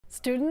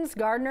Students,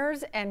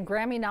 gardeners, and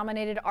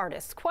Grammy-nominated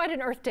artists. Quite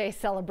an Earth Day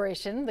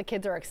celebration. The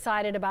kids are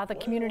excited about the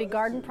Community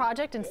Garden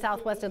Project in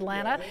Southwest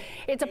Atlanta.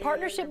 It's a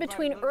partnership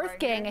between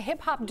EARTHGANG, a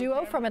hip-hop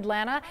duo from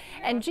Atlanta,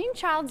 and Gene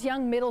Childs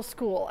Young Middle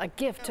School, a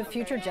gift to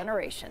future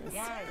generations.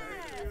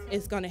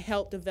 It's going to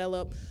help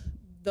develop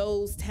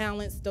those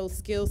talents, those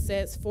skill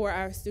sets for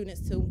our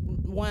students to,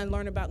 one,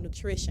 learn about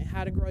nutrition,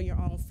 how to grow your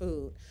own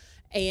food,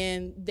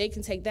 and they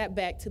can take that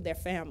back to their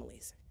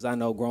families. I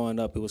know growing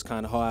up it was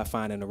kind of hard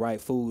finding the right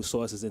food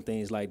sources and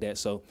things like that,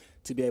 so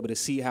to be able to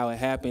see how it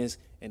happens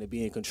and to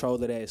be in control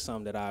of that is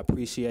something that I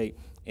appreciate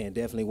and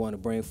definitely want to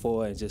bring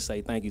forward and just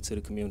say thank you to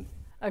the community.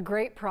 A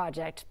great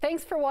project.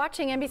 Thanks for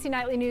watching. NBC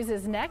Nightly News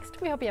is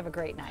next. We hope you have a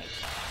great night.